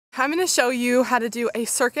I'm going to show you how to do a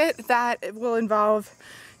circuit that will involve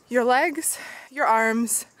your legs, your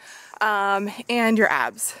arms, and your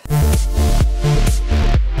abs.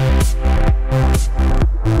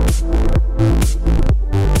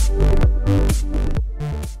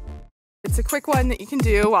 It's a quick one that you can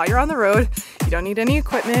do while you're on the road. You don't need any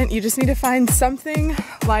equipment. You just need to find something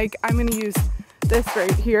like, I'm going to use this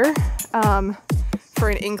right here for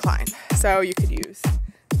an incline. So you could use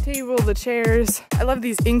the table, the chairs. I love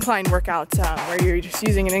these incline workouts where you're just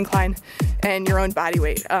using an incline and your own body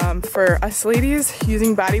weight. For us ladies,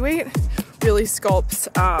 using body weight really sculpts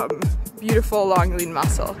beautiful long lean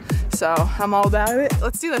muscle. So I'm all about it.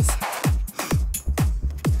 Let's do this.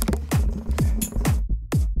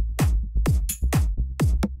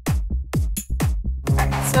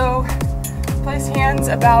 So place hands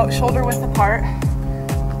about shoulder width apart,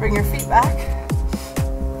 bring your feet back,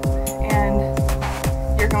 and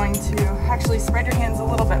you're going to actually spread your hands a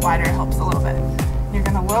little bit wider, it helps a little bit. You're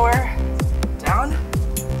going to lower, down,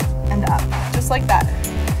 and up, just like that.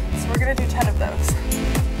 So we're going to do 10 of those.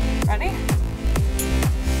 Ready?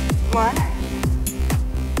 1,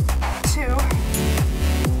 2,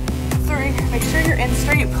 3. Make sure you're in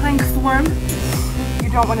straight plank form. You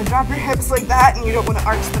don't want to drop your hips like that, and you don't want to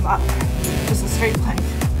arch them up. Just a straight plank.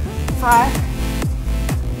 5,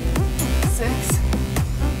 6,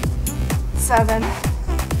 7,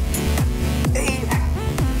 8,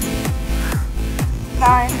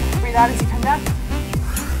 9. Breathe out as you come down.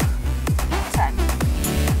 10.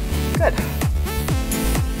 Good.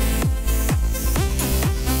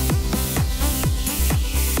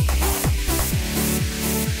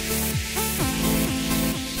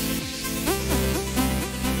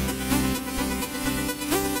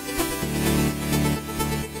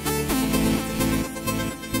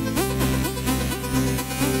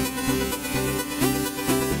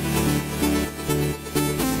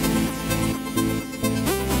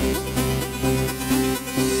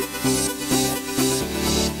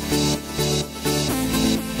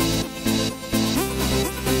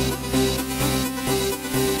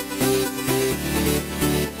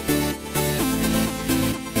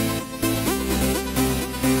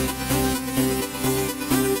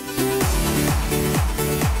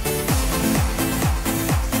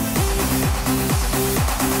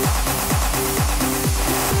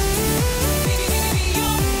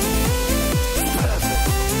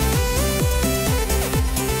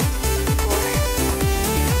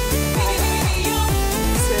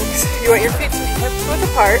 You want your feet to be hips width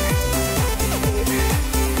apart.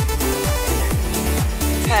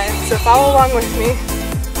 10. So follow along with me.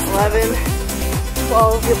 11,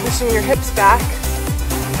 12. You're pushing your hips back.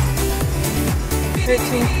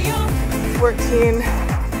 13, 14,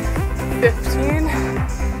 15,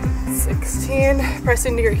 16. Press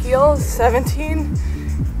into your heels. 17,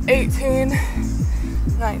 18,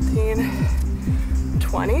 19,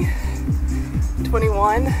 20,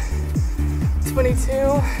 21,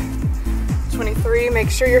 22, 23, make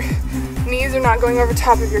sure your knees are not going over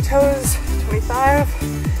top of your toes. 25,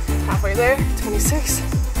 halfway there. 26,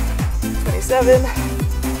 27,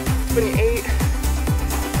 28,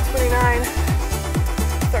 29,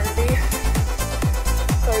 30,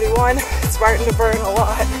 31, it's starting to burn a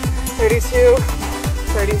lot. 32,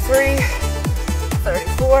 33,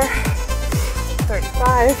 34,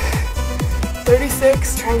 35,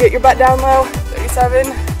 36, try and get your butt down low.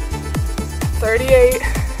 37, 38,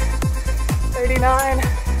 39,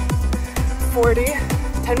 40,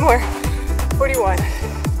 10 more, 41,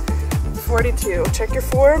 42, check your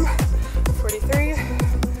form, 43,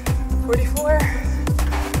 44,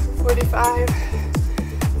 45,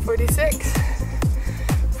 46,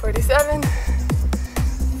 47,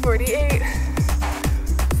 48,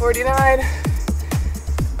 49,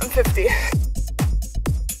 and 50.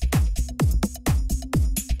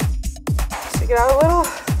 Shake it out a little.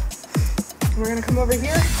 We're gonna come over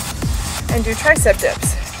here and do tricep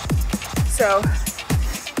dips. So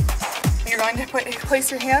you're going to place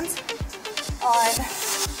your hands on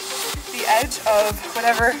the edge of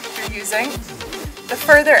whatever you're using. The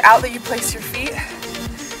further out that you place your feet,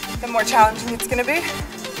 the more challenging it's gonna be.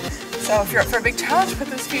 So if you're up for a big challenge, put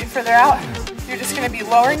those feet further out. You're just gonna be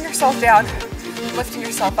lowering yourself down, lifting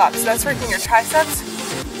yourself up. So that's working your triceps,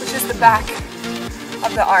 which is the back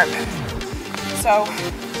of the arm. So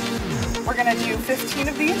we're gonna do 15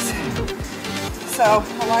 of these. So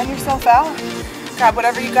align yourself out, grab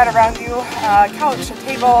whatever you got around you, couch, a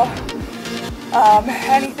table,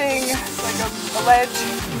 anything like a ledge.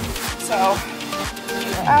 So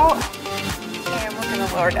you're out, and we're gonna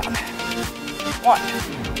lower down. 1,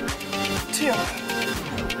 2,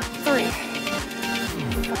 3,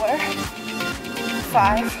 4,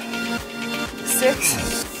 5, 6,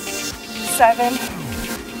 7,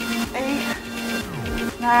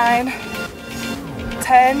 8, 9,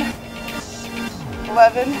 10,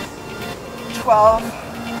 11, 12,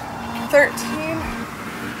 13,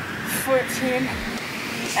 14,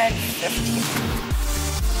 and 15.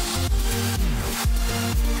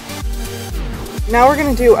 Now we're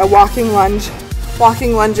gonna do a walking lunge.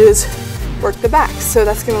 Walking lunges work the back, so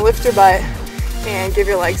that's gonna lift your butt and give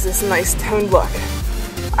your legs this nice toned look.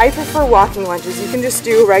 I prefer walking lunges. You can just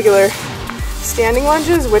do regular standing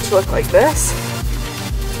lunges, which look like this.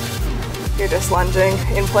 You're just lunging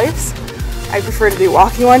in place. I prefer to do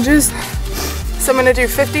walking lunges. So I'm gonna do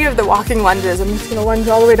 50 of the walking lunges. I'm just gonna lunge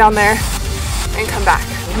all the way down there and come back.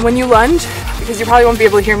 When you lunge, because you probably won't be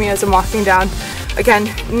able to hear me as I'm walking down, again,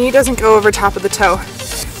 knee doesn't go over top of the toe.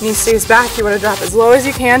 Knee stays back. You wanna drop as low as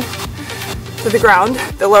you can to the ground.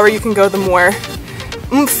 The lower you can go, the more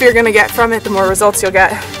oomph you're gonna get from it, the more results you'll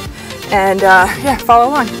get. And yeah, follow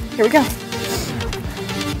along. Here we go.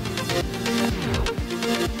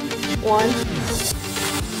 1,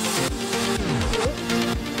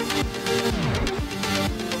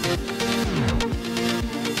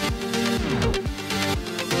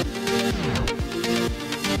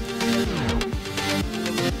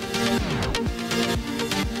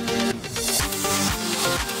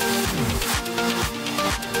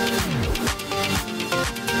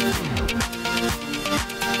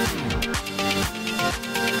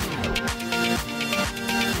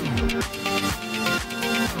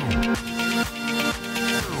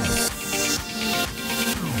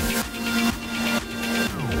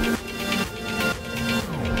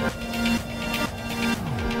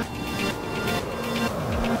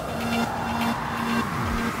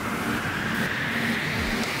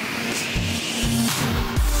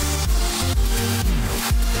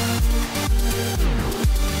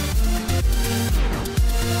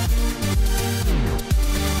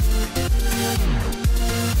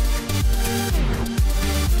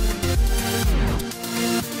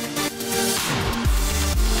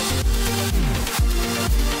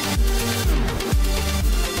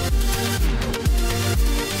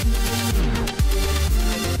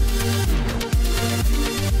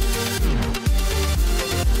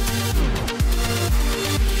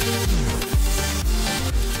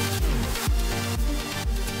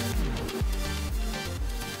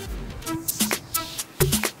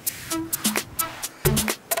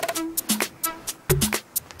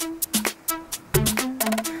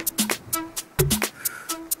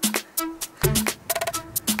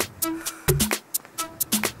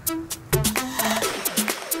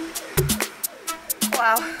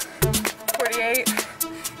 wow, 48,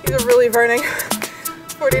 these are really burning,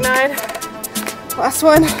 49, last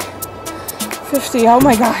one, 50, oh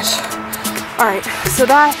my gosh. All right, so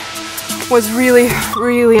that was really,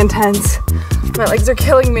 really intense. My legs are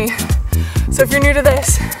killing me. So if you're new to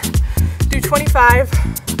this, do 25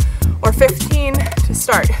 or 15 to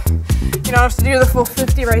start. You don't have to do the full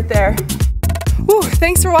 50 right there. Whew,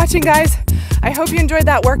 thanks for watching, guys. I hope you enjoyed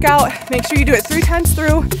that workout. Make sure you do it 3 times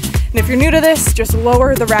through. And if you're new to this, just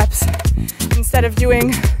lower the reps. Instead of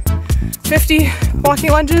doing 50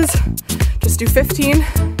 walking lunges, just do 15.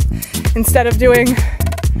 Instead of doing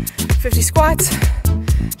 50 squats,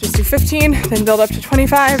 just do 15, then build up to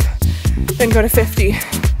 25, then go to 50.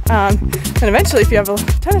 And eventually, if you have a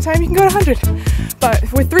ton of time, you can go to 100. But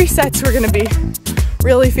with 3 sets, we're gonna be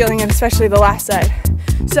really feeling it, especially the last set.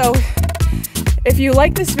 So if you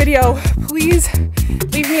like this video, please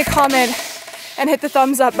leave me a comment and hit the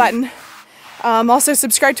thumbs up button. Also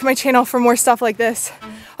subscribe to my channel for more stuff like this.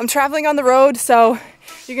 I'm traveling on the road, so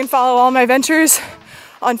you can follow all my ventures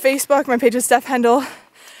on Facebook. My page is Steph Hendel,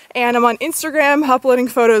 and I'm on Instagram uploading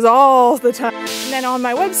photos all the time. And then on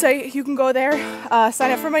my website, you can go there,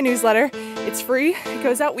 sign up for my newsletter. It's free, it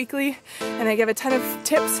goes out weekly, and I give a ton of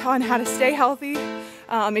tips on how to stay healthy,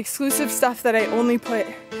 exclusive stuff that I only put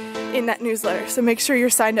in that newsletter. So make sure you're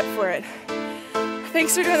signed up for it.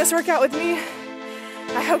 Thanks for doing this workout with me.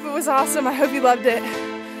 I hope it was awesome. I hope you loved it.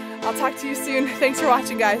 I'll talk to you soon. Thanks for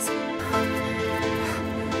watching, guys.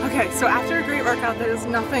 Okay, so after a great workout, there is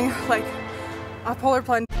nothing like a polar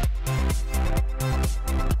plunge.